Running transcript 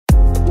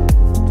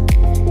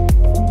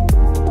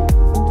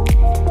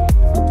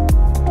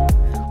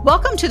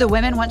Welcome to the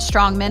Women Want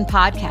Strong Men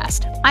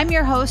podcast. I'm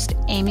your host,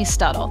 Amy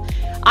Stuttle.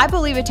 I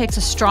believe it takes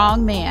a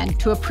strong man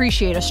to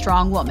appreciate a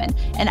strong woman,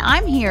 and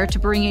I'm here to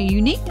bring a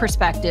unique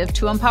perspective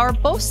to empower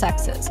both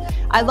sexes.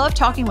 I love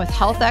talking with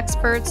health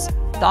experts,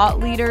 thought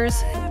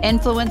leaders,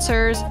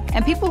 influencers,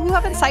 and people who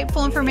have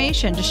insightful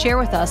information to share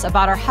with us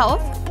about our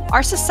health,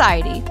 our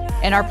society,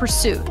 and our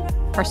pursuit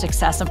for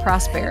success and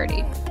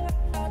prosperity.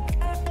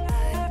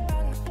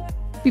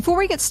 Before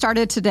we get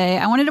started today,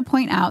 I wanted to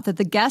point out that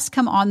the guests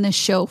come on this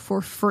show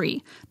for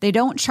free. They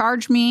don't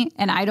charge me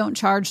and I don't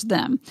charge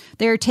them.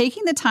 They are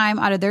taking the time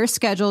out of their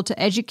schedule to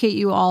educate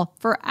you all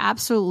for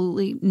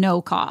absolutely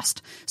no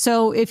cost.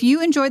 So if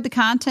you enjoyed the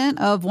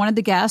content of one of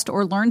the guests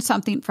or learned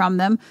something from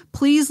them,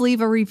 please leave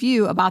a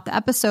review about the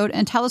episode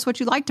and tell us what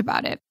you liked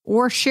about it.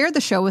 Or share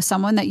the show with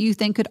someone that you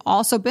think could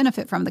also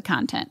benefit from the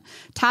content.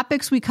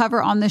 Topics we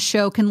cover on this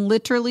show can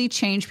literally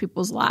change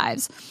people's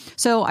lives.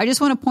 So I just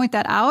want to point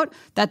that out,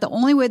 that the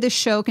only way this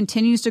show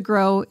continues to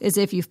grow is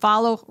if you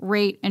follow,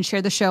 rate, and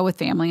share the show with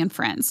family and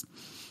friends.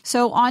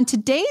 So on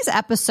today's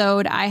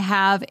episode, I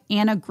have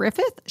Anna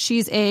Griffith.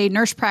 She's a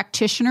nurse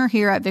practitioner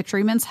here at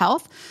Victory Men's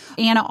Health.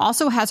 Anna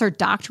also has her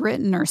doctorate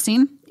in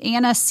nursing.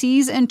 Anna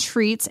sees and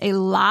treats a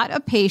lot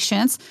of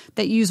patients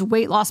that use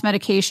weight loss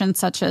medications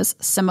such as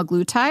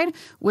Semaglutide,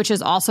 which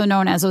is also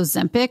known as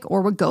Ozempic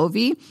or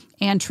Wegovy,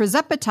 and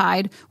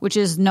Tirzapetide, which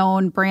is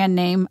known brand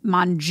name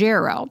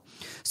Mounjaro.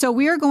 So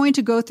we are going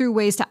to go through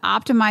ways to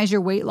optimize your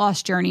weight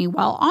loss journey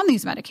while on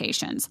these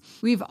medications.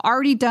 We've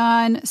already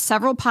done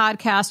several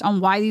podcasts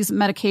on why these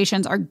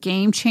medications are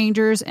game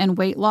changers in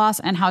weight loss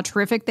and how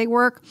terrific they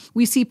work.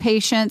 We see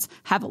patients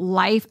have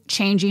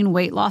life-changing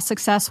weight loss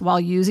success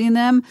while using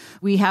them.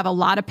 We have a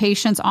lot of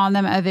patients on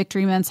them at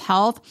Victory Men's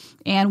Health,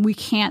 and we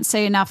can't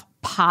say enough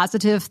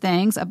positive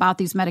things about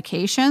these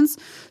medications.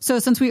 So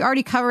since we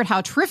already covered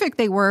how terrific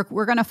they work,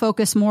 we're going to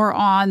focus more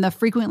on the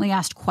frequently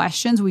asked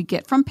questions we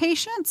get from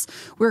patients.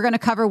 We're going to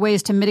cover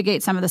ways to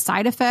mitigate some of the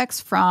side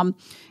effects from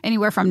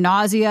anywhere from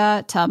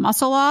nausea to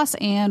muscle loss.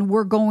 And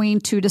we're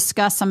going to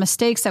discuss some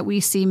mistakes that we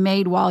see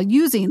made while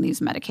using these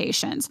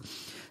medications.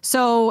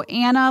 So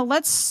Anna,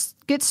 let's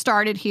get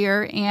started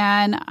here.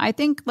 And I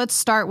think let's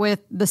start with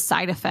the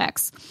side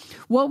effects.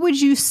 What would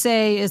you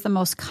say is the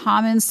most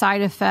common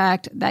side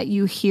effect that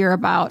you hear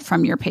about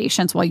from your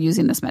patients while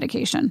using this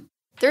medication?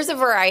 There's a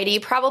variety.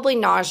 Probably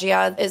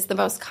nausea is the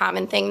most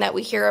common thing that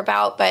we hear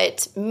about,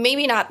 but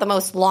maybe not the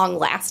most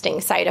long-lasting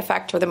side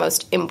effect or the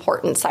most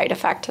important side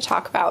effect to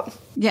talk about.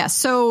 Yeah.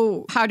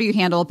 So how do you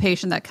handle a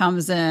patient that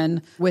comes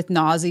in with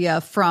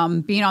nausea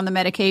from being on the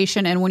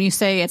medication? And when you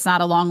say it's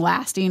not a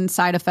long-lasting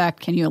side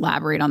effect, can you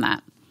elaborate on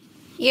that?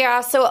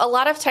 Yeah, so a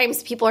lot of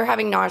times people are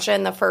having nausea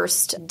in the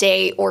first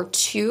day or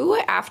two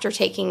after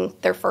taking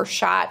their first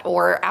shot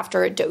or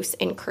after a dose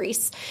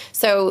increase.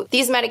 So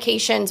these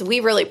medications, we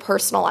really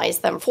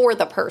personalize them for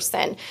the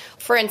person.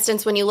 For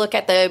instance, when you look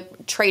at the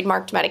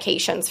trademarked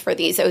medications for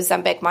these,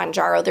 Ozempic,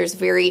 Mounjaro, there's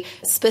very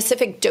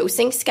specific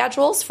dosing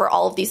schedules for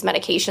all of these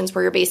medications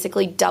where you're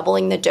basically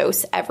doubling the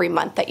dose every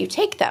month that you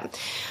take them.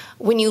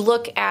 When you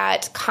look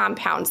at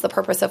compounds, the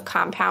purpose of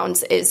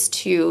compounds is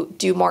to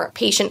do more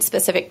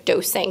patient-specific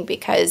dosing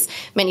because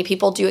many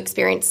people do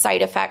experience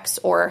side effects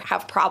or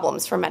have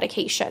problems from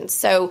medications.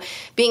 So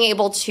being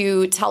able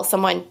to tell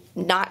someone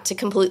not to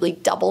completely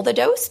double the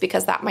dose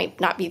because that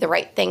might not be the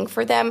right thing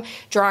for them,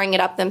 drawing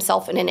it up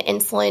themselves in an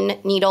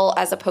insulin needle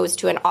as opposed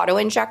to an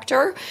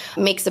auto-injector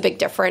makes a big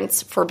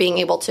difference for being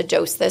able to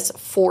dose this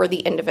for the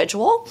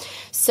individual.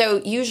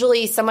 So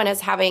usually someone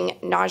is having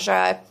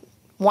nausea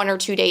 1 or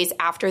 2 days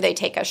after they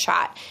take a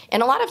shot.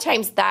 And a lot of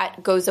times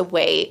that goes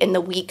away in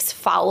the weeks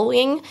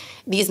following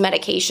these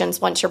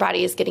medications once your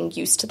body is getting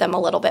used to them a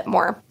little bit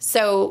more.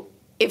 So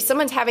if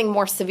someone's having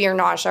more severe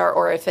nausea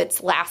or if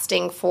it's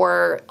lasting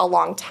for a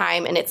long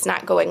time and it's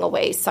not going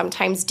away,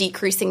 sometimes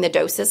decreasing the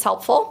dose is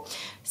helpful.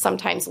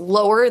 Sometimes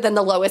lower than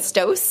the lowest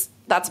dose.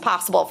 That's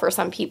possible for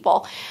some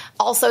people.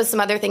 Also, some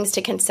other things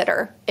to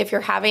consider. If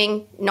you're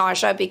having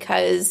nausea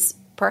because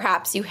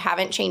perhaps you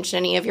haven't changed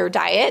any of your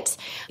diet.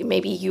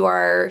 Maybe you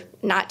are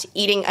not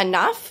eating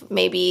enough.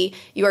 Maybe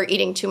you are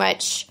eating too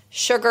much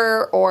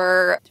sugar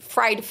or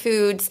fried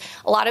foods.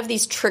 A lot of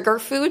these trigger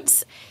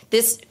foods.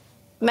 This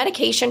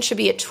medication should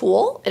be a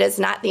tool. It is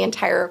not the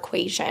entire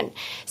equation.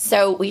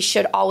 So we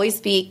should always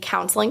be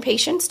counseling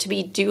patients to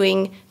be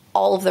doing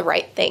all of the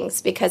right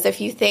things. Because if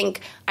you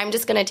think, I'm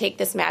just going to take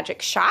this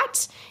magic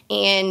shot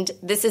and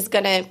this is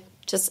going to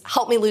just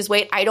help me lose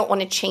weight. I don't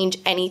want to change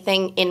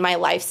anything in my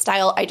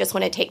lifestyle. I just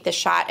want to take the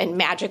shot and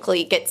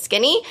magically get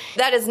skinny.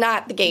 That is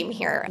not the game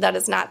here. That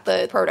is not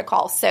the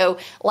protocol. So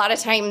a lot of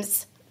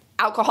times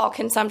alcohol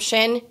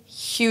consumption,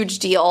 huge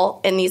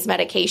deal in these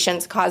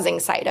medications causing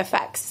side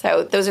effects.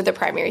 So those are the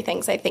primary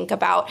things I think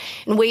about.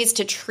 And ways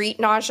to treat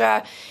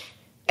nausea.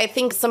 I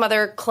think some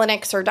other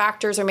clinics or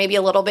doctors are maybe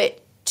a little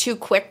bit too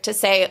quick to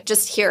say,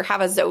 just here, have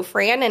a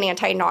Zofran, an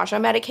anti-nausea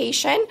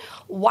medication.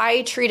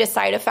 Why treat a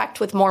side effect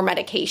with more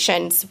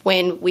medications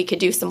when we could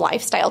do some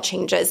lifestyle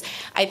changes?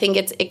 I think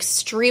it's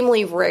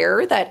extremely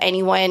rare that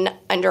anyone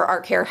under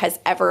our care has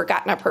ever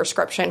gotten a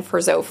prescription for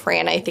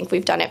Zofran. I think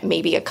we've done it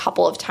maybe a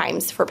couple of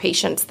times for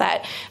patients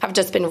that have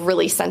just been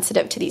really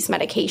sensitive to these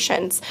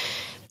medications.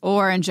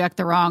 Or inject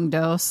the wrong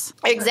dose.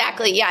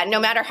 Exactly. Yeah.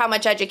 No matter how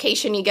much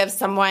education you give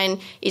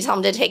someone, you tell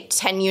them to take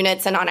 10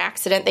 units and on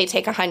accident they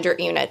take 100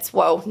 units.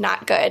 Whoa,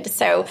 not good.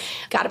 So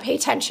got to pay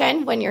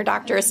attention when your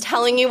doctor is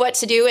telling you what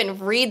to do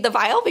and read the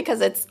vial because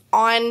it's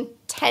on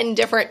 10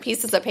 different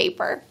pieces of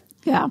paper.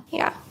 Yeah.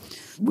 Yeah.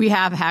 We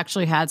have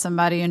actually had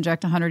somebody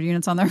inject 100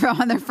 units on their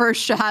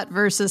first shot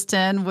versus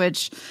 10,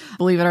 which,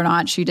 believe it or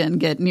not, she didn't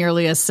get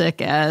nearly as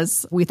sick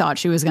as we thought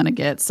she was going to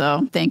get.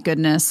 So thank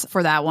goodness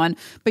for that one.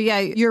 But yeah,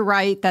 you're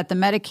right that the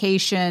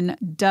medication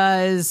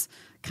does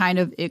kind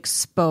of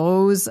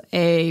expose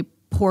a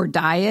poor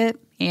diet,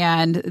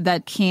 and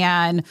that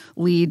can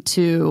lead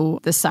to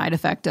the side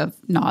effect of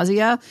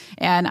nausea.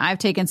 And I've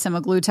taken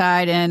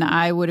semaglutide, and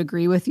I would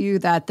agree with you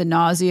that the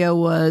nausea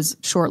was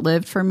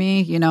short-lived for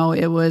me. You know,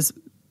 it was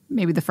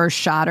maybe the first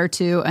shot or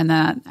two, and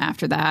then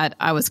after that,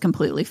 I was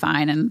completely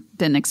fine and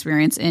didn't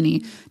experience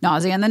any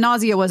nausea. And the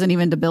nausea wasn't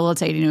even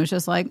debilitating. It was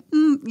just like,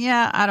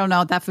 yeah, I don't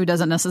know. That food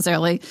doesn't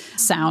necessarily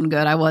sound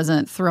good. I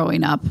wasn't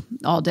throwing up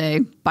all day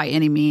by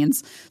any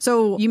means.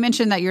 So you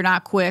mentioned that you're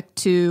not quick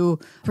to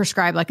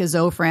prescribe like a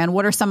Zofran.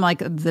 What are some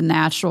like the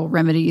natural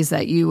remedies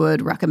that you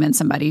would recommend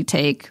somebody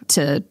take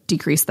to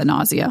decrease the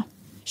nausea?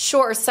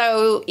 Sure.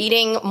 So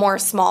eating more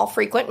small,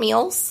 frequent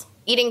meals.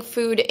 Eating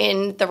food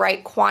in the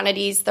right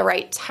quantities, the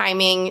right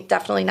timing,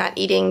 definitely not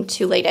eating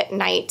too late at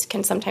night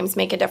can sometimes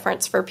make a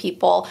difference for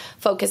people.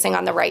 Focusing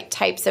on the right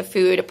types of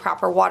food,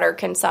 proper water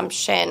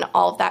consumption,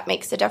 all of that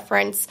makes a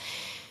difference.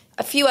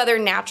 A few other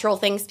natural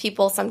things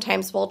people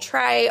sometimes will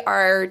try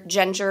are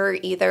ginger,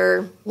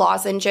 either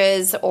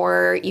lozenges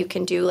or you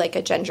can do like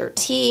a ginger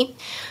tea.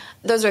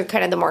 Those are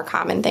kind of the more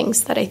common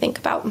things that I think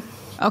about.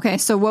 Okay,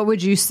 so what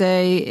would you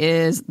say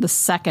is the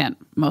second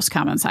most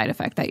common side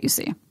effect that you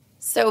see?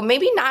 So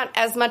maybe not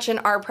as much in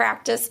our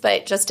practice,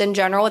 but just in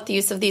general with the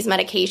use of these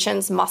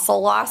medications, muscle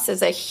loss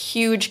is a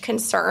huge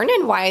concern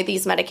and why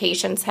these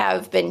medications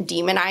have been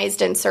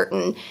demonized in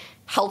certain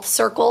health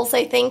circles,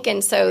 I think.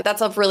 And so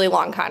that's a really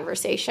long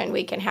conversation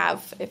we can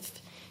have if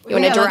you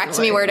want to direct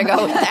me where to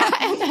go with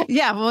that.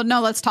 Yeah, well,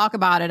 no, let's talk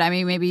about it. I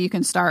mean, maybe you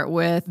can start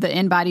with the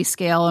InBody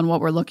scale and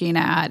what we're looking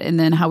at, and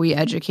then how we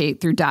educate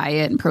through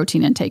diet and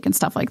protein intake and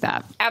stuff like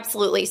that.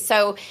 Absolutely.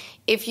 So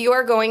if you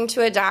are going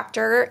to a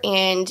doctor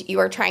and you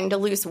are trying to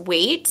lose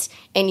weight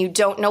and you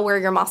don't know where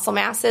your muscle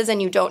mass is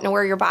and you don't know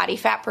where your body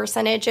fat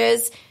percentage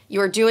is,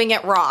 you're doing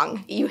it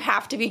wrong. You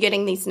have to be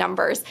getting these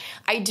numbers.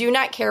 I do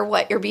not care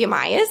what your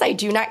BMI is. I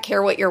do not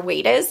care what your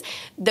weight is.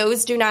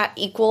 Those do not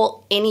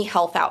equal any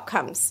health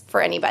outcomes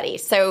for anybody.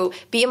 So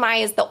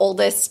BMI is the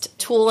oldest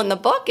tool in the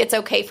book. It's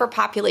okay for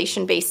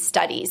population-based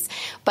studies.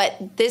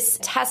 But this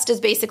test is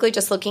basically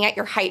just looking at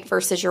your height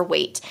versus your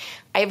weight.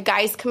 I have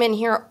guys come in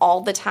here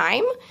all the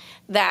time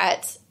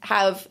that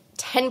have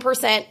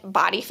 10%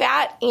 body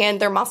fat and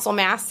their muscle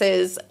mass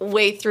is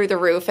way through the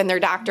roof and their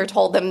doctor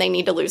told them they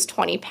need to lose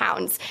 20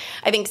 pounds.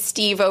 I think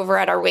Steve over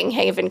at our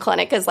Winghaven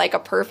clinic is like a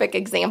perfect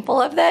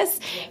example of this.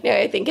 You know,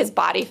 I think his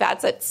body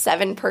fat's at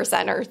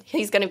 7%, or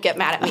he's going to get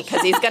mad at me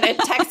because he's going to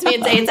text me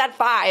and say it's at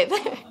 5.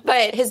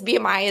 But his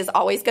BMI is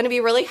always going to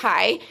be really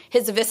high.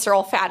 His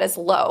visceral fat is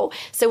low.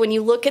 So when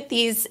you look at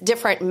these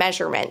different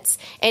measurements,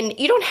 and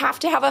you don't have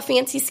to have a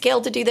fancy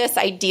scale to do this.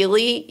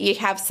 Ideally, you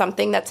have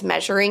something that's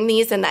measuring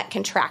these and that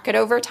can track it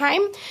over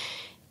time.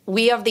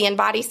 We have the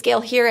InBody scale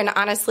here, and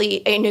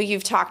honestly, I know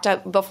you've talked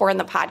before in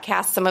the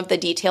podcast some of the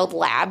detailed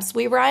labs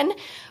we run,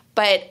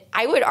 but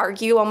I would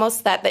argue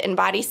almost that the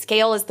InBody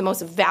scale is the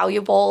most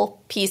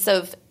valuable piece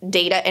of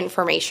data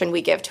information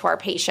we give to our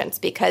patients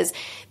because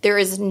there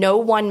is no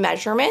one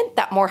measurement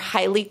that more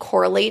highly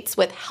correlates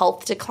with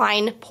health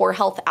decline, poor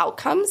health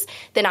outcomes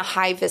than a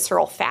high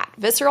visceral fat.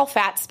 Visceral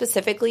fat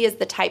specifically is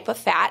the type of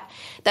fat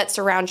that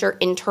surrounds your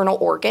internal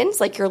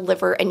organs, like your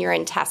liver and your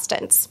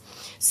intestines.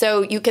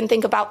 So you can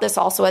think about this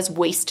also as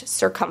waist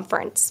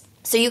circumference.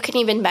 So you can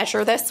even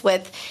measure this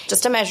with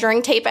just a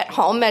measuring tape at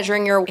home,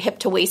 measuring your hip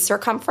to waist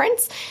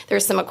circumference.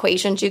 There's some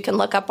equations you can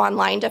look up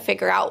online to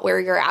figure out where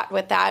you're at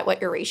with that,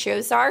 what your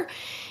ratios are.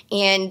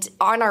 And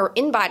on our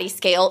InBody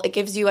scale, it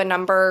gives you a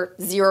number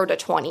 0 to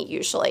 20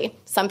 usually.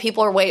 Some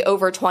people are way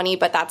over 20,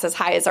 but that's as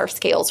high as our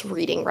scale's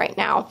reading right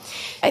now.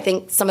 I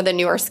think some of the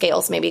newer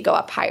scales maybe go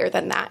up higher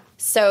than that.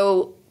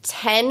 So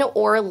 10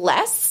 or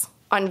less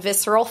on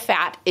visceral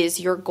fat is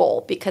your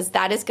goal because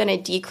that is going to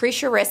decrease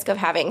your risk of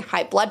having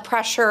high blood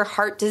pressure,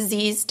 heart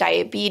disease,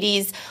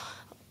 diabetes,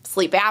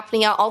 sleep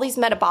apnea, all these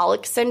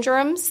metabolic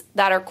syndromes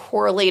that are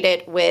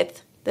correlated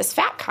with this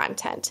fat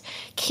content.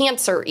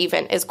 Cancer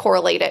even is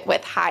correlated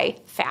with high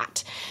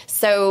fat.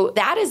 So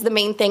that is the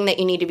main thing that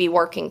you need to be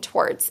working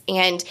towards.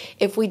 And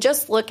if we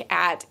just look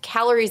at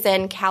calories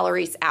in,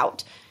 calories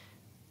out,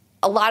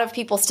 a lot of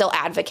people still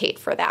advocate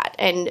for that.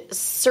 And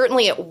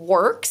certainly it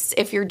works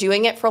if you're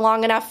doing it for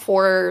long enough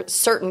for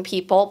certain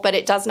people, but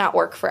it does not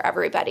work for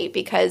everybody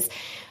because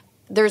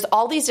there's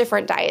all these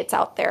different diets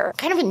out there.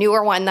 Kind of a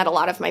newer one that a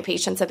lot of my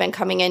patients have been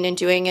coming in and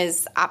doing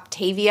is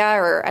Optavia,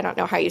 or I don't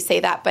know how you say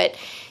that, but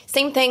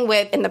same thing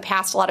with, in the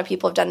past, a lot of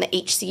people have done the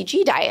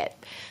HCG diet.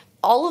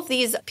 All of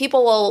these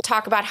people will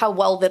talk about how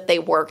well that they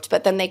worked,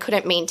 but then they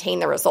couldn't maintain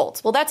the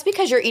results. Well, that's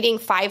because you're eating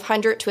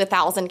 500 to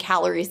 1,000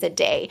 calories a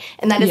day,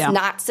 and that is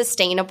not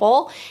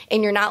sustainable,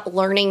 and you're not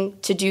learning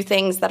to do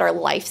things that are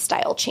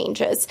lifestyle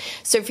changes.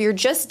 So if you're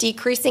just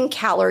decreasing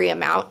calorie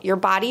amount, your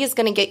body is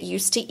going to get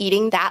used to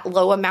eating that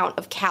low amount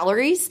of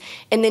calories,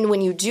 and then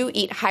when you do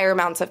eat higher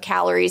amounts of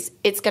calories,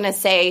 it's going to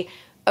say,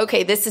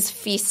 okay, this is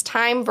feast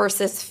time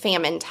versus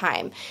famine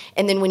time.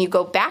 And then when you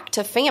go back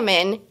to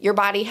famine, your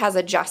body has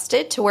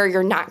adjusted to where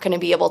you're not going to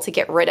be able to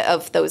get rid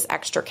of those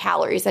extra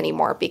calories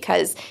anymore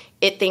because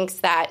it thinks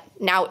that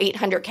now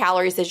 800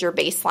 calories is your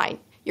baseline.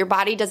 Your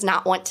body does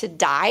not want to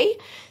die,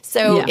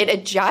 so it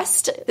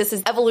adjusts. This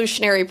is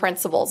evolutionary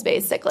principles,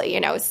 basically,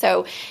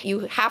 So you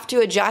have to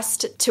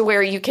adjust to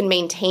where you can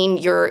maintain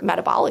your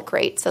metabolic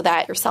rate so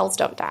that your cells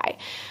don't die.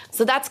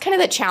 So that's kind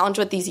of the challenge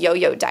with these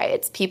yo-yo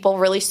diets. People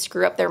really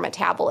screw up their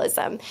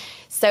metabolism.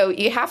 So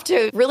you have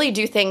to really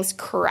do things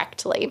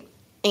correctly.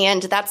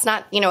 And that's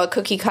not, a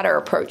cookie cutter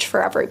approach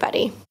for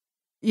everybody.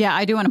 Yeah,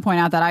 I do want to point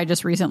out that I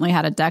just recently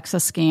had a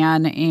DEXA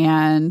scan,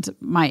 and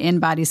my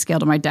in-body scale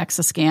to my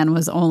DEXA scan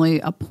was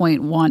only a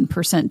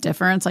 0.1%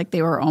 difference. Like,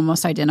 they were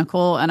almost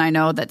identical. And I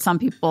know that some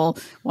people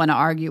want to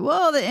argue,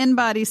 well, the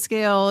in-body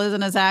scale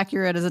isn't as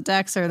accurate as a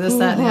DEXA or this,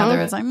 that, and the other.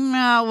 It's like,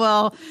 no,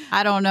 well,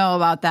 I don't know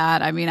about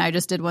that. I mean, I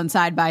just did one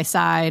side by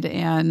side,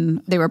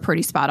 and they were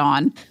pretty spot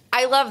on.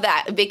 I love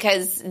that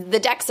because the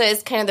DEXA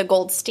is kind of the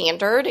gold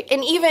standard.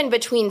 And even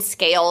between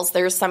scales,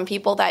 there's some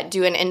people that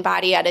do an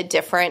in-body at a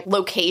different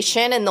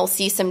location and they'll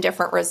see some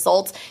different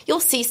results. You'll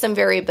see some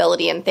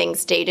variability in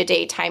things day to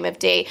day, time of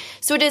day.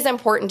 So it is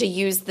important to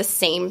use the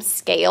same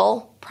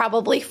scale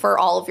probably for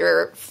all of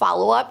your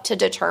follow-up to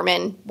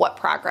determine what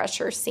progress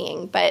you're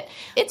seeing. But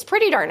it's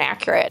pretty darn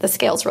accurate. The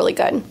scale's really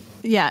good.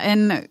 Yeah,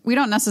 and we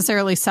don't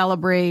necessarily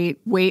celebrate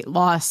weight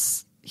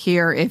loss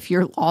here if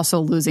you're also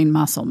losing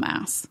muscle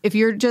mass. If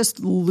you're just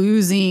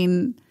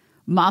losing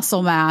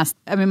muscle mass,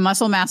 I mean,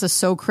 muscle mass is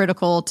so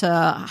critical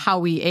to how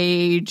we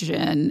age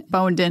and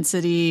bone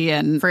density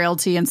and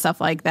frailty and stuff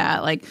like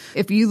that. Like,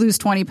 if you lose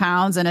 20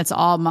 pounds and it's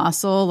all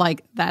muscle,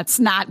 like, that's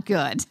not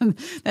good.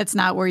 That's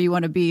not where you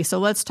want to be. So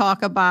let's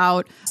talk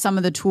about some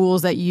of the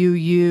tools that you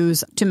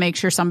use to make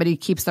sure somebody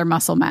keeps their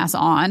muscle mass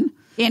on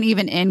and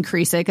even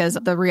increase it, because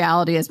the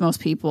reality is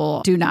most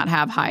people do not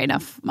have high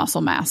enough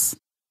muscle mass.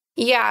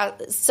 Yeah.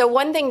 So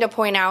one thing to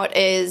point out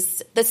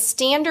is the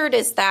standard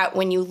is that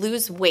when you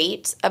lose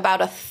weight,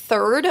 about a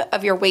third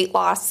of your weight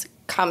loss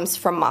comes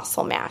from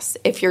muscle mass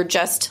if you're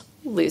just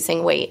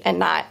losing weight and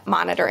not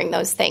monitoring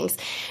those things.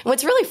 And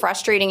what's really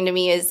frustrating to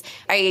me is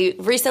a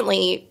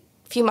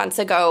few months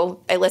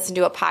ago, I listened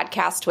to a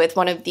podcast with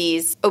one of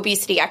these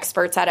obesity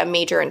experts at a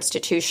major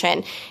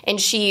institution, and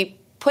she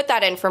put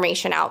that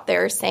information out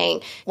there saying,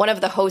 one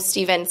of the hosts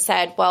even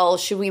said, well,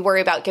 should we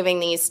worry about giving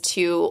these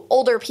to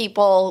older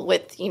people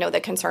with, the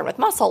concern with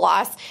muscle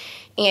loss?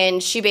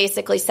 And she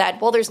basically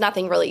said, well, there's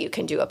nothing really you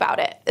can do about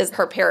it, is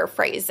her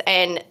paraphrase.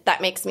 And that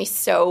makes me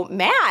so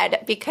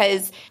mad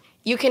because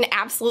you can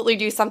absolutely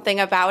do something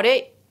about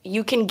it.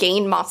 You can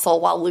gain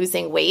muscle while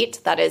losing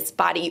weight. That is,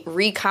 body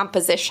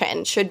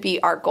recomposition should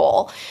be our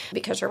goal.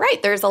 Because you're right,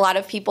 there's a lot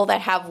of people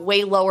that have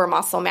way lower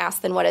muscle mass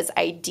than what is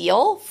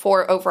ideal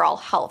for overall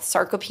health.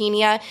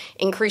 Sarcopenia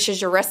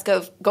increases your risk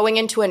of going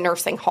into a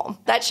nursing home.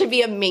 That should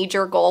be a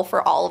major goal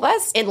for all of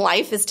us in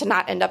life, is to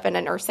not end up in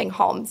a nursing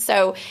home.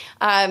 So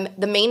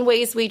the main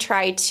ways we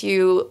try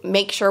to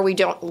make sure we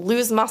don't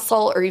lose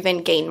muscle or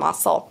even gain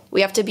muscle,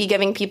 we have to be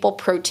giving people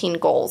protein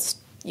goals.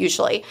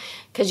 Usually,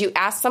 because you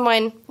ask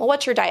someone, well,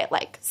 what's your diet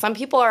like? Some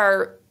people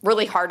are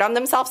really hard on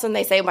themselves and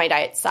they say, my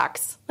diet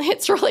sucks.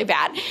 It's really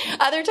bad.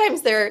 Other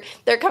times they're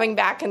coming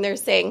back and they're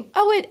saying,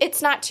 oh,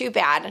 it's not too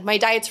bad. My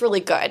diet's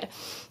really good.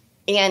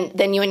 And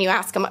then when you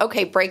ask them,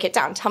 okay, break it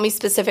down. Tell me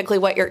specifically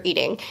what you're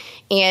eating.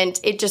 And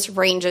it just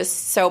ranges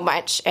so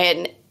much.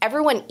 And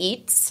everyone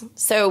eats,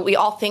 so we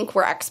all think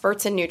we're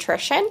experts in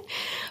nutrition,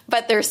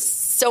 but there's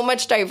so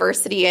much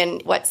diversity in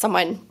what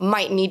someone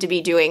might need to be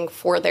doing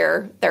for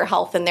their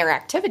health and their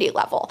activity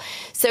level.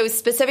 So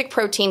specific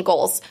protein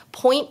goals,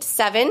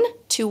 0.7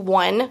 to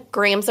 1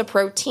 grams of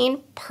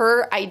protein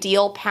per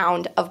ideal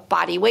pound of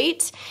body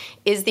weight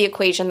is the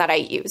equation that I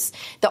use.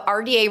 The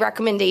RDA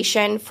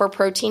recommendation for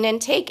protein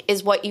intake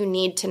is what you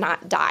need to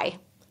not die.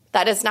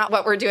 That is not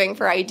what we're doing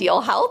for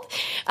ideal health.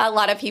 A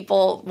lot of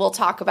people will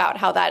talk about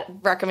how that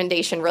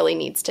recommendation really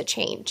needs to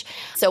change.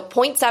 So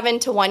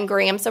 0.7 to 1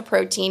 grams of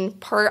protein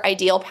per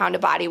ideal pound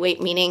of body weight,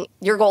 meaning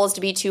your goal is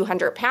to be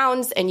 200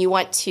 pounds and you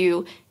want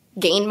to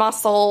gain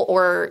muscle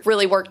or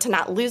really work to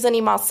not lose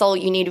any muscle,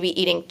 you need to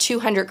be eating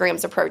 200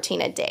 grams of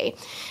protein a day.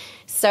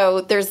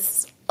 So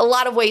there's a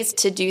lot of ways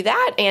to do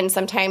that. And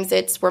sometimes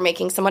we're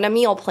making someone a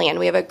meal plan.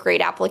 We have a great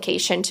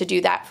application to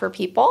do that for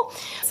people.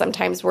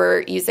 Sometimes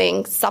we're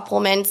using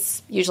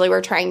supplements. Usually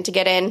we're trying to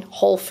get in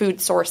whole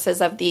food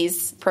sources of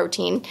these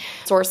protein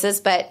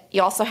sources, but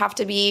you also have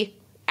to be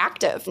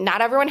active.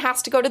 Not everyone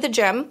has to go to the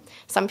gym.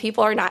 Some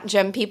people are not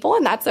gym people,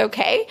 and that's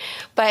okay.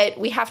 But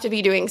we have to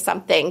be doing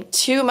something.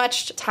 Too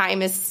much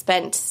time is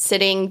spent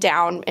sitting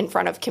down in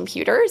front of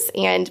computers,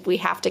 and we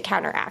have to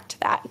counteract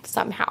that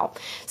somehow.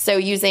 So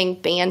using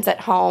bands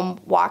at home,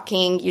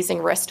 walking,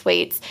 using wrist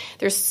weights,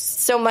 there's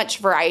so much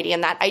variety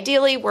in that.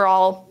 Ideally, we're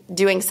all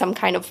doing some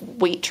kind of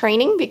weight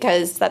training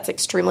because that's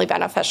extremely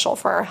beneficial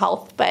for our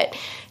health, but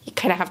you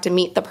kind of have to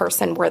meet the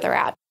person where they're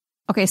at.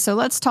 Okay, so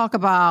let's talk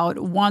about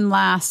one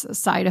last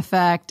side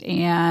effect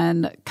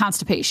and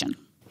constipation.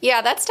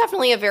 Yeah, that's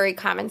definitely a very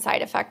common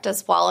side effect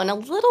as well, and a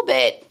little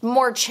bit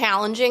more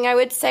challenging, I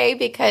would say,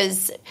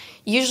 because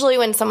usually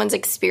when someone's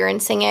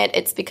experiencing it,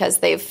 it's because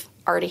they've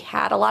already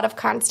had a lot of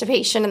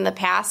constipation in the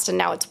past and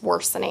now it's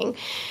worsening.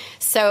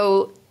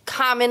 So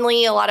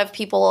commonly, a lot of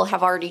people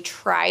have already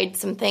tried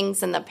some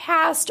things in the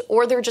past,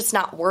 or they're just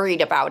not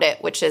worried about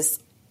it, which is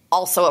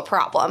also a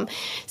problem.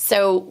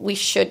 So we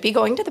should be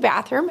going to the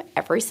bathroom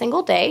every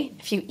single day.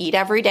 If you eat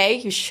every day,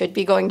 you should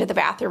be going to the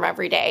bathroom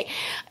every day.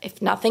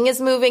 If nothing is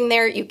moving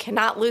there, you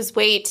cannot lose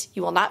weight.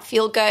 You will not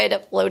feel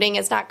good. Bloating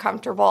is not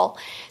comfortable.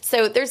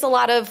 So there's a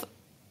lot of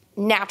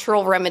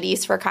natural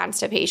remedies for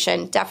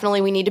constipation.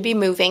 Definitely we need to be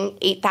moving.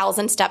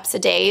 8,000 steps a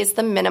day is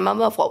the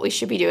minimum of what we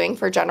should be doing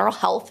for general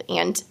health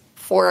and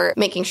for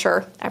making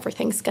sure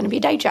everything's going to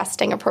be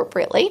digesting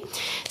appropriately.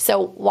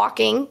 So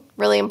walking,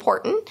 really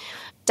important.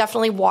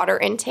 Definitely water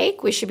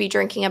intake. We should be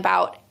drinking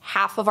about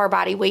half of our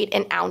body weight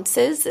in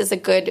ounces is a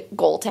good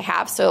goal to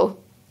have. So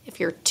if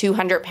you're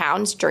 200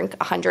 pounds, drink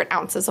 100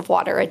 ounces of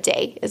water a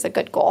day is a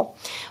good goal.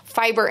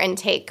 Fiber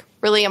intake,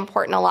 really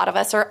important. A lot of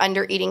us are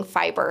under eating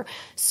fiber.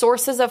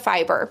 Sources of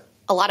fiber,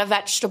 a lot of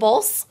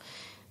vegetables,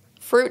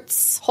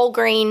 fruits, whole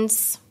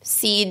grains,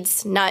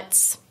 seeds,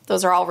 nuts.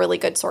 Those are all really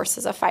good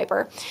sources of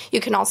fiber. You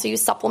can also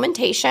use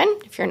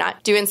supplementation if you're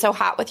not doing so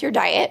hot with your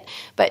diet,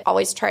 but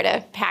always try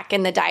to pack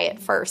in the diet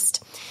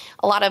first.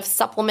 A lot of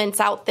supplements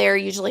out there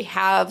usually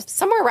have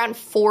somewhere around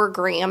 4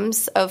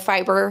 grams of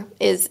fiber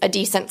is a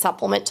decent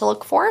supplement to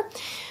look for.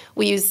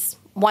 We use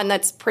one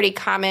that's pretty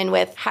common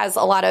has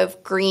a lot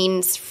of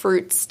greens,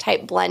 fruits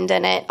type blend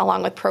in it,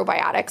 along with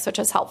probiotics, which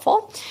is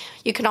helpful.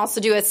 You can also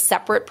do a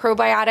separate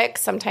probiotic.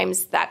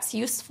 Sometimes that's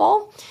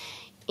useful.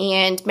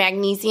 And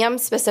magnesium,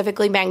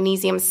 specifically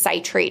magnesium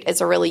citrate,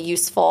 is a really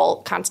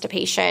useful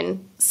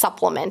constipation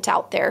supplement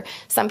out there.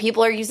 Some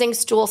people are using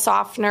stool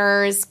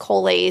softeners,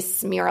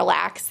 Colace,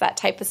 Miralax, that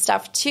type of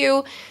stuff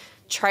too.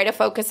 Try to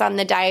focus on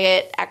the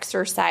diet,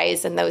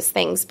 exercise, and those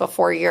things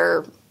before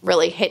you're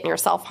really hitting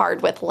yourself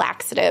hard with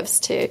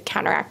laxatives to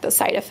counteract the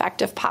side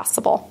effect if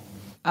possible.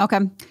 Okay.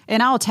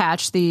 And I'll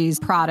attach these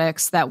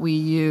products that we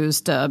use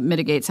to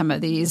mitigate some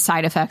of these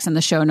side effects in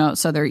the show notes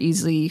so they're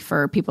easy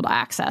for people to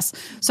access.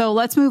 So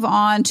let's move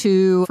on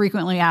to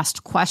frequently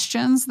asked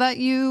questions that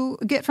you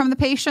get from the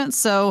patients.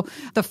 So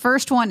the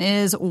first one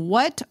is,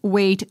 what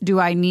weight do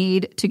I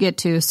need to get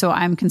to so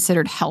I'm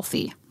considered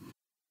healthy?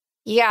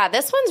 Yeah,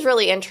 this one's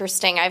really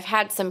interesting. I've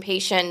had some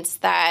patients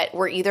that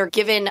were either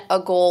given a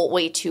goal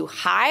way too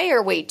high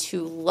or way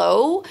too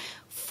low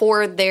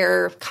for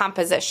their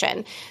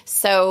composition.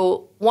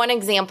 So one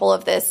example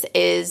of this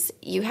is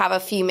you have a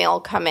female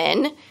come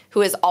in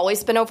who has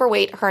always been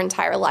overweight her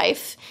entire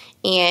life,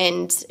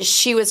 and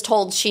she was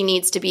told she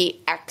needs to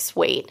be X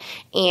weight.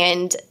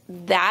 And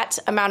that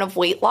amount of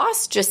weight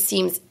loss just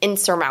seems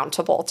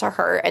insurmountable to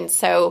her. And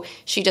so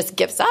she just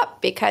gives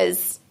up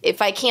because if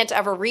I can't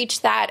ever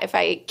reach that, if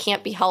I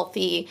can't be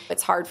healthy,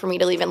 it's hard for me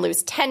to even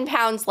lose 10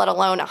 pounds, let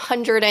alone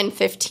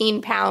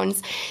 115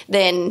 pounds,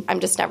 then I'm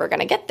just never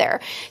going to get there.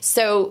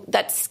 So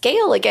that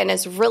scale, again,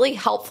 is really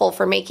helpful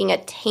for making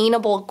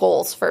attainable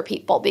goals for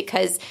people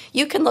because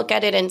you can look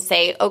at it and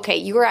say, okay,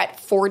 you are at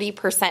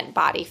 40%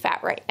 body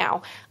fat right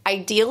now.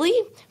 Ideally,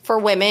 for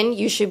women,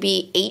 you should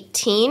be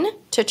 18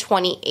 to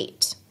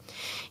 28.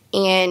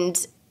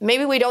 And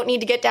maybe we don't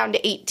need to get down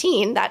to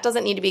 18. That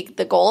doesn't need to be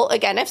the goal.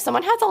 Again, if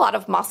someone has a lot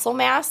of muscle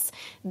mass,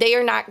 they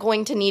are not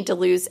going to need to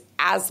lose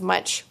as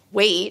much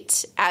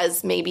weight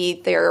as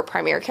maybe their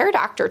primary care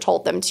doctor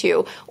told them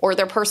to, or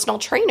their personal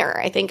trainer.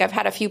 I think I've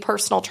had a few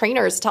personal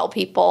trainers tell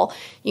people,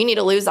 you need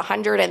to lose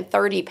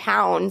 130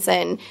 pounds,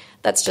 and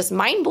that's just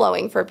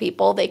mind-blowing for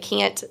people. They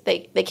can't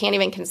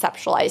even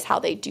conceptualize how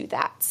they do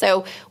that.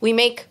 So we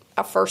make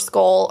a first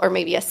goal or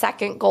maybe a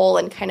second goal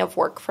and kind of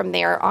work from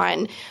there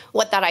on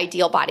what that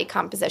ideal body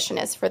composition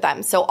is for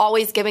them. So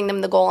always giving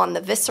them the goal on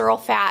the visceral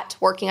fat,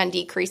 working on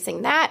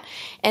decreasing that,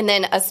 and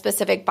then a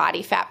specific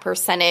body fat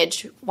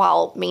percentage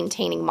while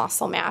maintaining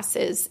muscle mass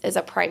is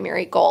a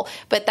primary goal.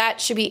 But that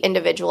should be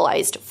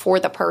individualized for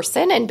the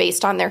person and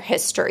based on their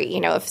history. You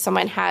know, if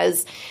someone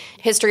has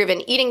history of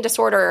an eating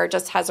disorder or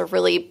just has a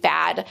really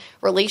bad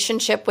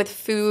relationship with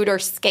food or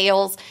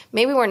scales,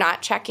 maybe we're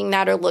not checking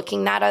that or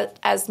looking at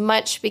as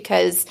much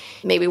because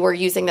maybe we're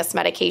using this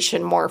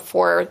medication more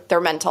for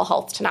their mental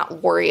health to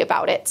not worry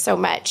about it so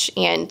much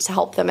and to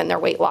help them in their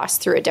weight loss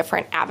through a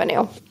different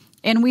avenue.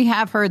 And we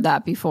have heard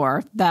that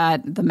before,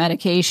 that the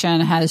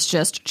medication has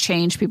just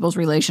changed people's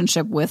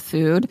relationship with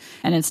food.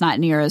 And it's not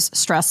near as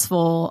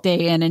stressful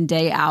day in and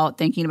day out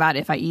thinking about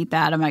if I eat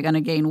that, am I going to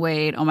gain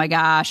weight? Oh my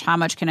gosh, how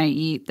much can I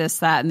eat? This,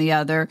 that, and the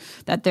other.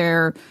 That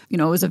there, it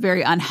was a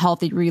very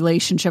unhealthy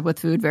relationship with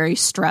food, very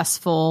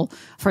stressful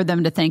for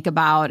them to think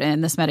about.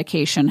 And this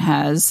medication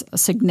has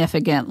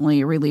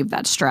significantly relieved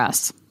that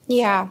stress.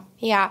 Yeah.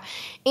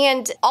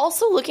 And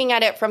also looking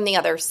at it from the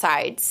other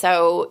side.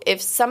 So if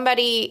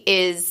somebody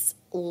is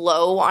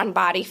low on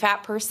body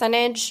fat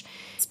percentage,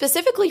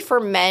 specifically for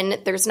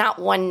men, there's not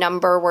one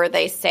number where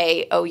they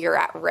say, oh, you're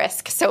at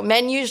risk. So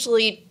men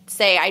usually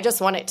say, I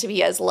just want it to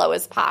be as low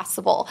as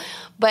possible.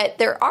 But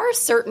there are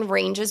certain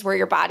ranges where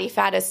your body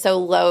fat is so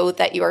low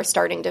that you are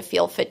starting to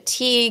feel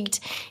fatigued.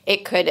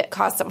 It could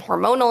cause some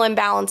hormonal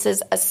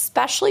imbalances,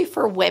 especially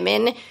for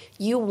women.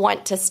 You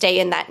want to stay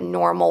in that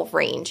normal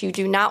range. You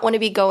do not want to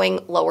be going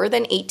lower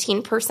than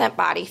 18%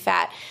 body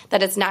fat.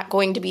 That is not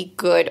going to be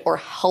good or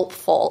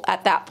helpful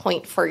at that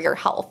point for your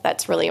health.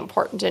 That's really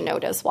important to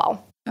note as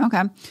well.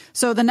 Okay.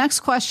 So the next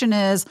question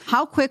is,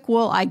 how quick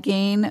will I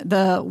gain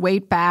the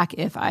weight back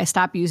if I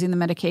stop using the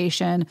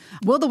medication?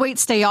 Will the weight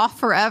stay off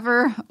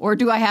forever, or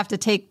do I have to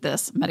take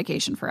this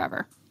medication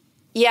forever?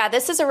 Yeah,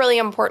 this is a really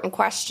important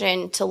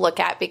question to look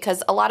at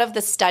because a lot of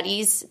the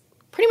studies,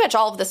 pretty much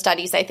all of the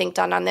studies I think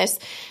done on this,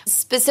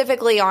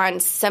 specifically on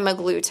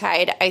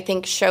semaglutide, I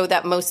think show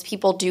that most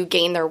people do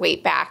gain their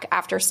weight back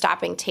after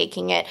stopping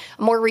taking it.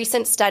 A more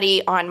recent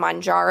study on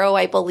Mounjaro,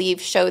 I believe,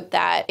 showed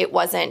that it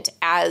wasn't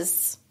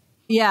as...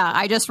 Yeah,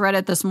 I just read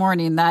it this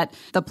morning that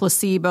the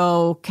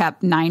placebo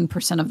kept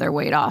 9% of their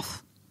weight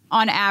off.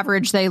 On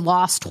average, they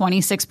lost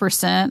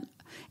 26%.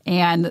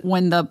 And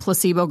when the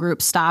placebo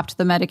group stopped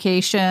the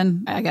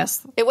medication, I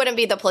guess... It wouldn't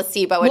be the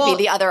placebo, it would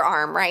be the other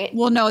arm, right?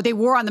 Well, no, they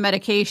were on the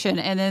medication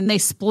and then they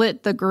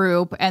split the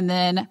group and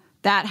then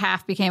that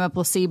half became a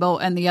placebo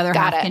and the other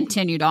half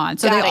continued on.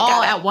 So they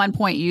all at one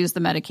point used the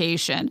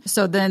medication.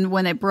 So then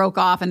when it broke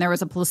off and there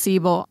was a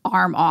placebo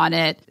arm on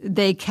it,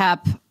 they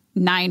kept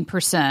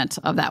 9%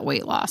 of that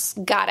weight loss.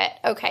 Got it.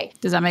 Okay.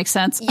 Does that make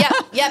sense? Yep.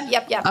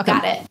 Okay.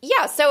 Got it.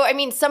 Yeah. So, I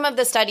mean, some of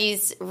the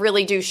studies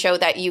really do show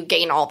that you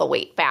gain all the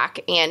weight back.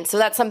 And so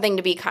that's something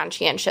to be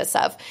conscientious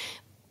of.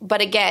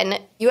 But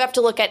again, you have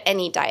to look at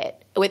any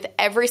diet. With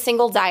every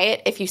single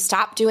diet, if you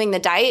stop doing the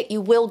diet,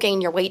 you will gain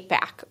your weight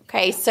back.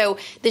 Okay. So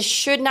this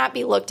should not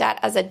be looked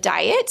at as a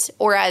diet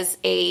or as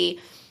a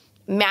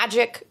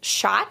magic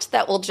shot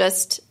that will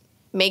just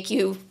make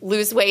you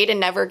lose weight and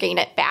never gain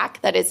it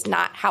back. That is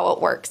not how it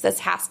works. This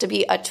has to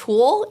be a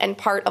tool and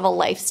part of a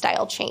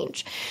lifestyle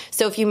change.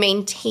 So if you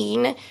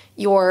maintain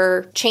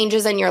your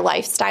changes in your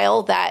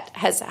lifestyle that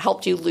has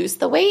helped you lose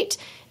the weight,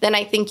 then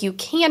I think you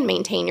can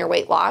maintain your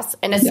weight loss.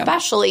 And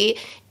especially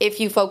if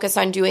you focus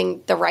on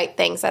doing the right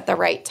things at the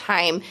right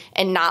time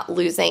and not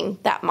losing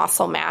that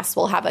muscle mass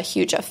will have a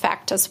huge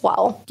effect as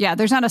well. Yeah,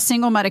 there's not a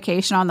single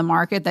medication on the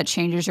market that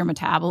changes your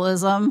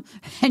metabolism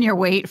and your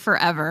weight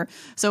forever.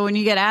 So when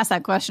you get asked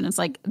that question, it's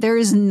like, there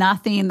is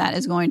nothing that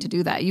is going to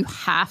do that. You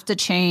have to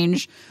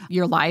change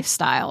your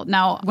lifestyle.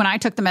 Now, when I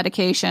took the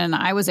medication,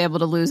 I was able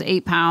to lose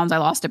 8 pounds. I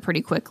lost it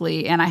pretty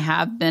quickly, and I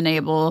have been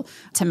able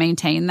to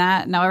maintain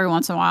that. Now, every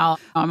once in a while,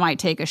 I might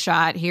take a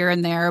shot here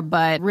and there,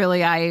 but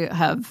really I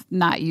have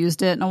not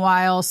used it in a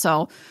while.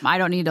 So I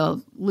don't need to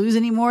lose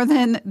any more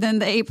than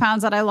the 8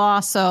 pounds that I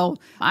lost. So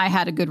I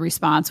had a good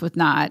response with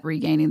not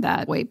regaining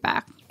that weight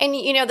back. And,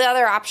 the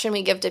other option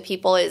we give to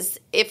people is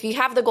if you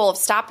have the goal of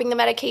stopping the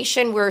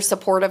medication, we're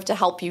supportive to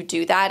help you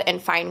do that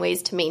and find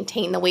ways to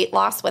maintain the weight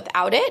loss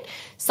without it.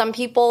 Some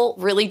people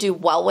really do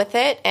well with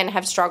it and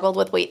have struggled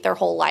with weight their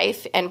whole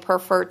life and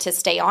prefer to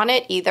stay on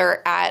it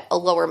either at a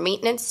lower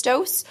maintenance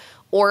dose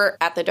or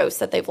at the dose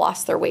that they've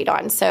lost their weight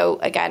on. So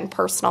again,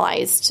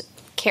 personalized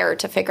care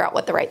to figure out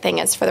what the right thing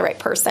is for the right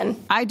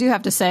person. I do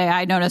have to say,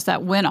 I noticed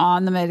that when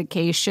on the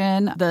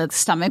medication, the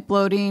stomach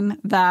bloating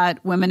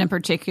that women in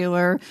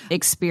particular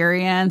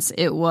experience,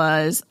 it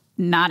was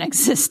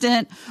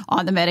non-existent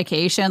on the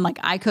medication. Like,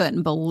 I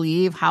couldn't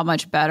believe how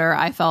much better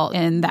I felt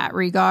in that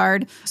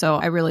regard. So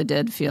I really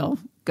did feel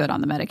good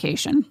on the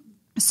medication.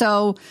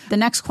 So the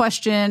next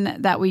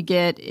question that we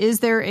get, is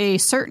there a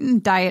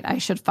certain diet I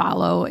should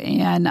follow,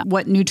 and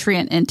what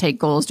nutrient intake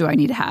goals do I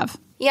need to have?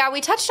 Yeah,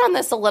 we touched on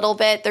this a little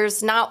bit.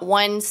 There's not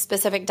one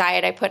specific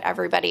diet I put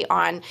everybody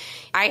on.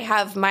 I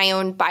have my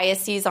own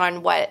biases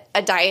on what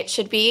a diet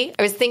should be.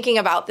 I was thinking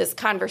about this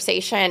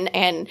conversation,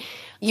 and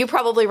you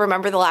probably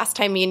remember the last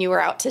time me and you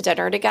were out to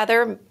dinner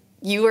together.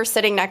 You were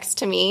sitting next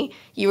to me.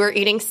 You were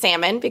eating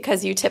salmon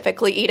because you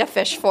typically eat a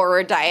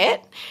fish-forward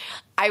diet.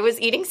 I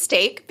was eating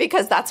steak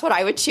because that's what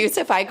I would choose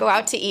if I go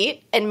out to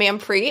eat. And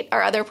Manpreet,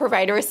 our other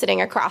provider, was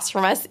sitting across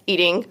from us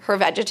eating her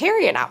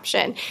vegetarian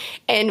option.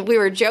 And we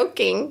were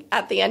joking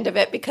at the end of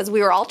it because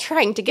we were all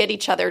trying to get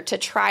each other to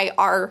try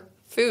our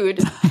food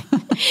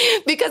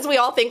because we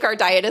all think our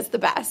diet is the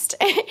best.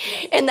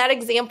 And that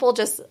example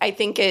just, I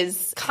think,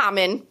 is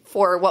common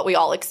for what we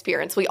all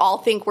experience. We all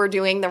think we're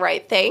doing the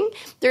right thing.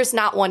 There's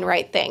not one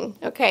right thing,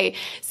 okay?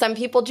 Some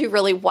people do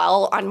really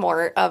well on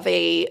more of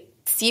a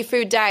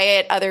seafood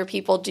diet. Other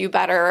people do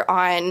better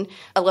on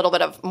a little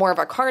bit of more of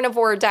a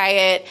carnivore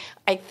diet.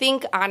 I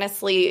think,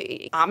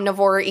 honestly,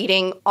 omnivore,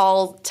 eating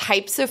all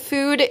types of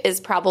food, is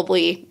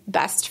probably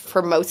best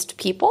for most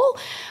people.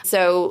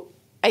 So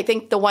I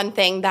think the one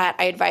thing that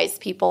I advise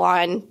people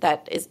on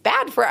that is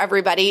bad for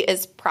everybody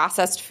is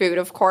processed food,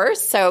 of course.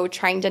 So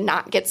trying to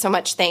not get so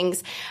much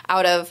things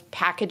out of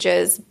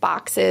packages,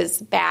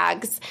 boxes,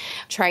 bags,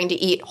 trying to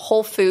eat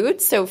whole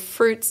food. So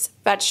fruits,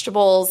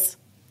 vegetables,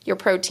 your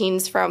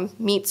proteins from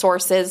meat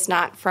sources,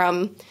 not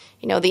from,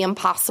 the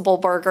Impossible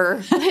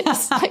Burger.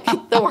 It's like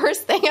the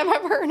worst thing I've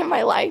ever heard in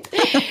my life.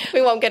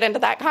 We won't get into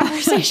that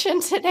conversation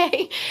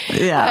today.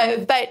 Yeah.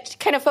 But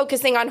kind of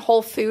focusing on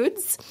whole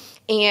foods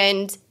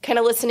and kind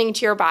of listening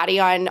to your body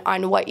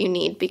on what you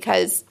need,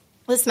 because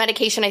this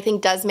medication, I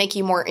think, does make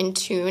you more in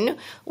tune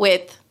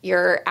with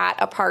you're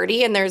at a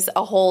party and there's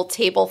a whole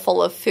table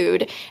full of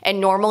food,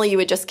 and normally you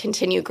would just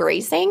continue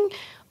grazing.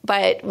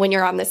 But when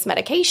you're on this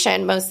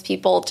medication, most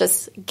people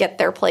just get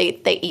their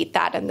plate, they eat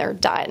that, and they're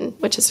done,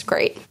 which is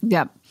great.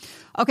 Yep.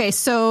 Okay,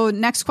 so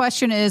next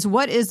question is,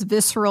 what is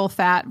visceral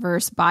fat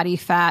versus body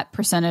fat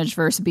percentage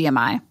versus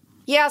BMI?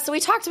 Yeah, so we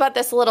talked about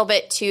this a little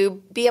bit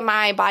too.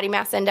 BMI, body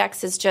mass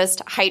index, is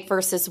just height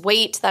versus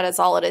weight. That is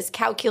all it is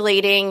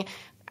calculating.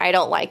 I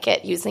don't like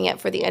it, using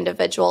it for the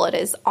individual. It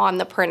is on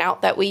the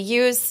printout that we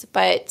use,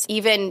 but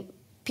even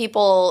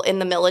people in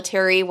the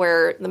military,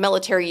 where the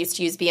military used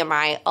to use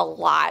BMI a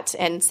lot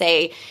and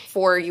say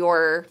for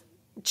your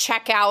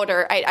checkout,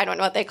 or I don't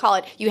know what they call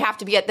it, you have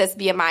to be at this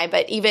BMI,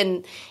 but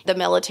even the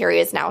military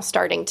is now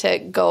starting to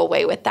go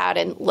away with that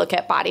and look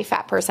at body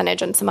fat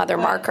percentage and some other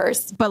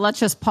markers. But let's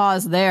just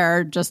pause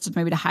there just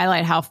maybe to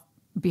highlight how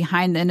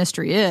behind the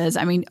industry is.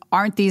 I mean,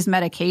 aren't these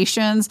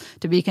medications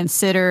to be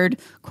considered,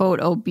 quote,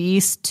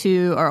 obese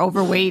to or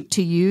overweight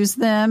to use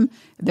them?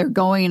 They're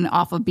going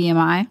off of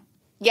BMI?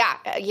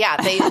 Yeah,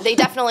 they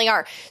definitely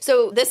are.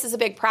 So this is a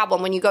big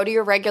problem. When you go to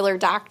your regular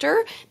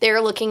doctor, they're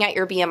looking at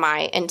your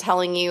BMI and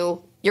telling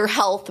you your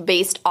health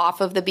based off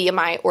of the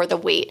BMI or the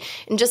weight.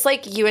 And just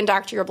like you and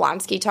Dr.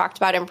 Yablonsky talked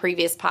about in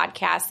previous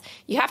podcasts,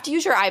 you have to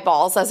use your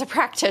eyeballs as a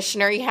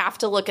practitioner. You have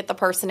to look at the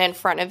person in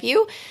front of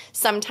you.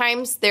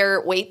 Sometimes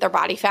their weight, their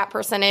body fat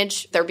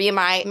percentage, their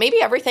BMI,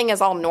 maybe everything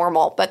is all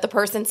normal, but the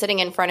person sitting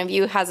in front of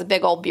you has a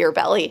big old beer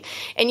belly.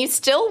 And you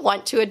still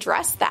want to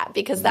address that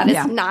because that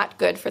is not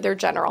good for their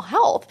general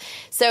health.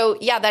 So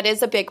yeah, that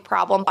is a big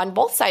problem on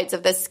both sides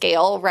of this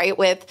scale, right?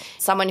 With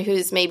someone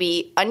who's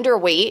maybe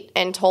underweight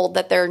and told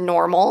that they're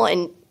normal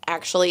and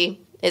actually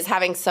is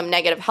having some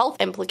negative health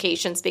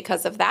implications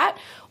because of that,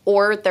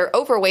 or they're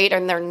overweight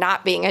and they're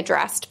not being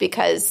addressed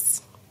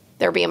because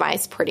their BMI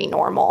is pretty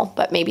normal,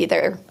 but maybe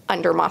they're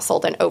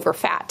under-muscled and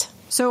over-fat.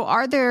 So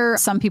are there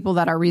some people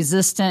that are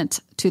resistant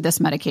to this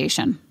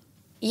medication?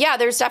 Yeah,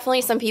 there's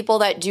definitely some people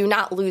that do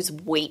not lose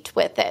weight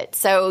with it.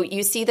 So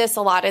you see this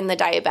a lot in the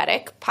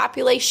diabetic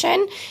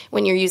population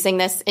when you're using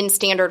this in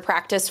standard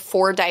practice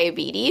for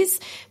diabetes.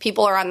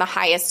 People are on the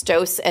highest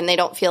dose and they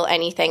don't feel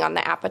anything on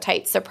the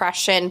appetite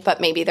suppression,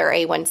 but maybe their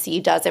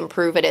A1C does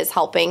improve. It is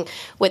helping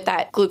with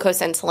that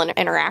glucose-insulin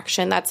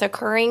interaction that's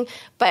occurring,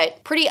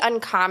 but pretty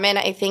uncommon,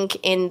 I think,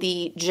 in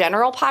the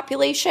general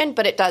population,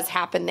 but it does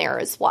happen there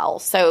as well.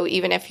 So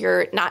even if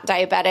you're not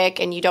diabetic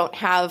and you don't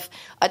have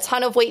a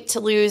ton of weight to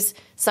lose,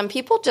 some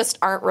people just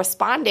aren't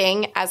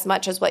responding as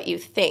much as what you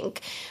think.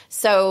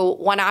 So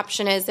one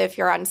option is if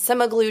you're on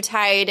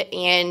semaglutide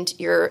and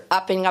you're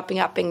upping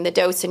the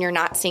dose and you're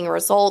not seeing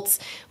results,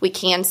 we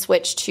can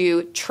switch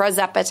to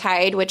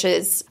Tirzapetide, which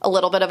is a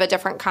little bit of a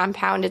different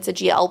compound. It's a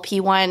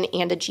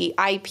GLP-1 and a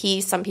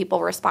GIP. Some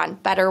people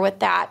respond better with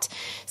that.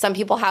 Some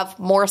people have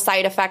more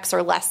side effects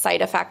or less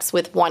side effects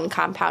with one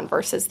compound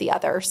versus the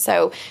other.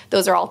 So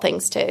those are all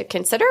things to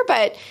consider.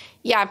 But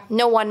yeah,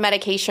 no one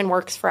medication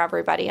works for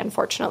everybody,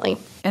 unfortunately.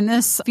 And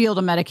this field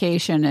of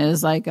medication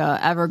is like a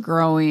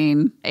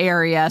ever-growing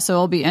area, so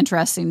it'll be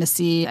interesting to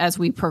see as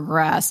we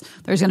progress.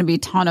 There's going to be a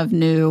ton of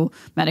new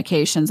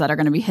medications that are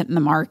going to be hitting the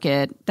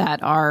market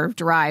that are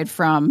derived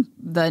from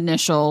the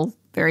initial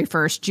very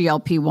first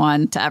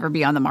GLP-1 to ever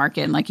be on the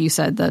market. And like you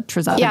said, the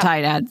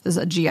Tirzapetide is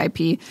a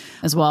GIP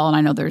as well. And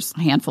I know there's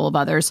a handful of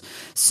others.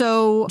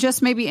 So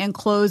just maybe in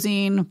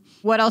closing,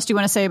 what else do you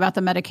want to say about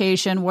the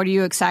medication? What are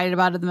you excited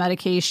about of the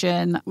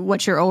medication?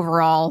 What's your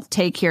overall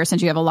take here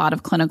since you have a lot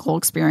of clinical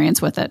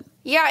experience with it?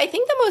 Yeah, I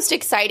think the most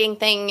exciting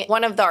thing,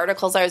 one of the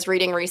articles I was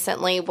reading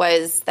recently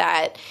was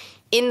that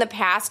in the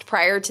past,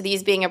 prior to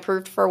these being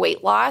approved for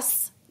weight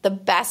loss, the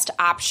best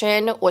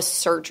option was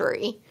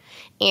surgery.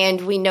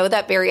 And we know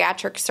that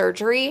bariatric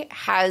surgery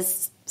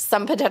has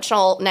some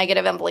potential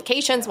negative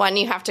implications. One,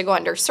 you have to go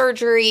under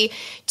surgery.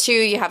 Two,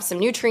 you have some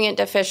nutrient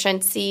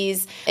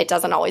deficiencies. It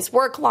doesn't always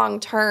work long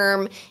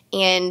term.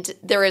 And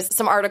there is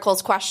some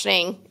articles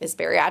questioning, is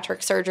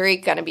bariatric surgery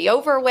going to be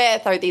over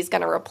with? Are these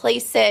going to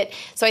replace it?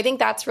 So I think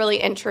that's really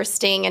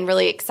interesting and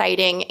really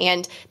exciting,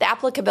 and the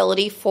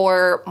applicability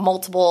for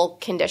multiple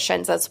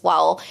conditions as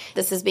well.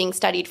 This is being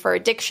studied for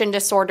addiction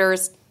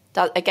disorders.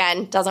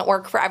 Again, doesn't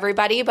work for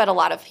everybody, but a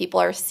lot of people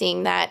are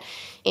seeing that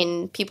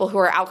in people who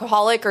are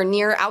alcoholic or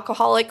near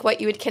alcoholic, what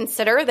you would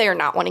consider. They are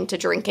not wanting to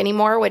drink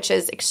anymore, which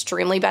is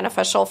extremely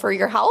beneficial for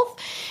your health,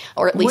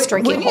 or at least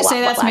drinking a whole lot less.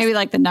 Wouldn't you say that's maybe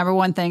like the number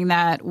one thing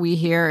that we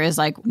hear is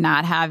like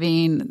not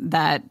having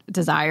that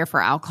desire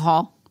for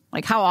alcohol?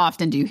 Like how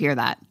often do you hear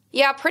that?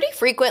 Yeah, pretty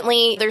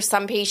frequently. There's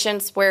some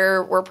patients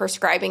where we're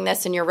prescribing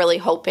this and you're really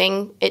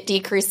hoping it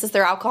decreases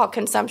their alcohol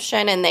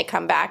consumption, and they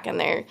come back and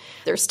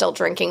they're still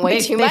drinking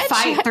way too much. They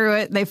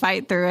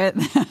fight through it.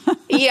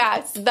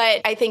 Yes,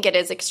 but I think it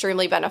is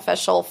extremely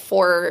beneficial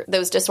for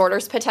those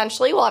disorders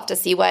potentially. We'll have to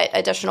see what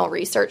additional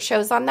research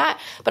shows on that,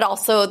 but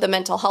also the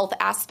mental health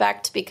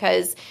aspect,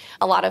 because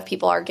a lot of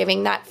people are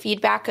giving that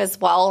feedback as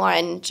well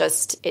on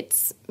just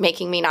it's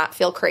making me not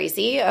feel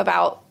crazy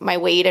about my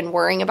weight and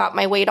worrying about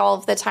my weight all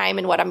of the time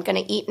and what I'm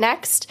going to eat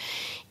next.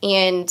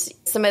 And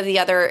some of the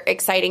other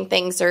exciting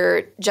things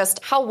are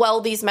just how well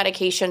these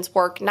medications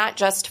work, not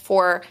just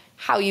for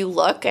how you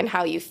look and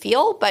how you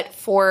feel, but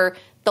for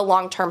the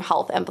long-term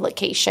health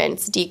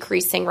implications,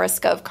 decreasing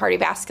risk of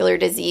cardiovascular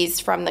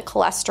disease from the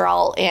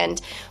cholesterol and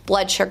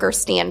blood sugar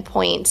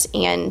standpoint,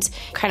 and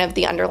kind of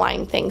the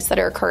underlying things that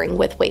are occurring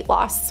with weight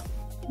loss.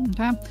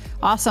 Okay.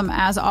 Awesome.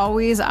 As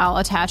always, I'll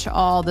attach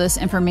all this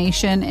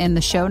information in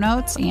the show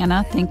notes.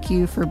 Anna, thank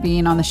you for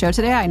being on the show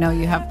today. I know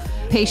you have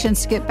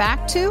patients to get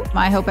back to.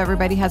 I hope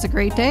everybody has a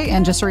great day.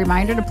 And just a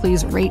reminder to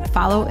please rate,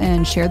 follow,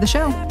 and share the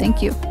show.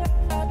 Thank you.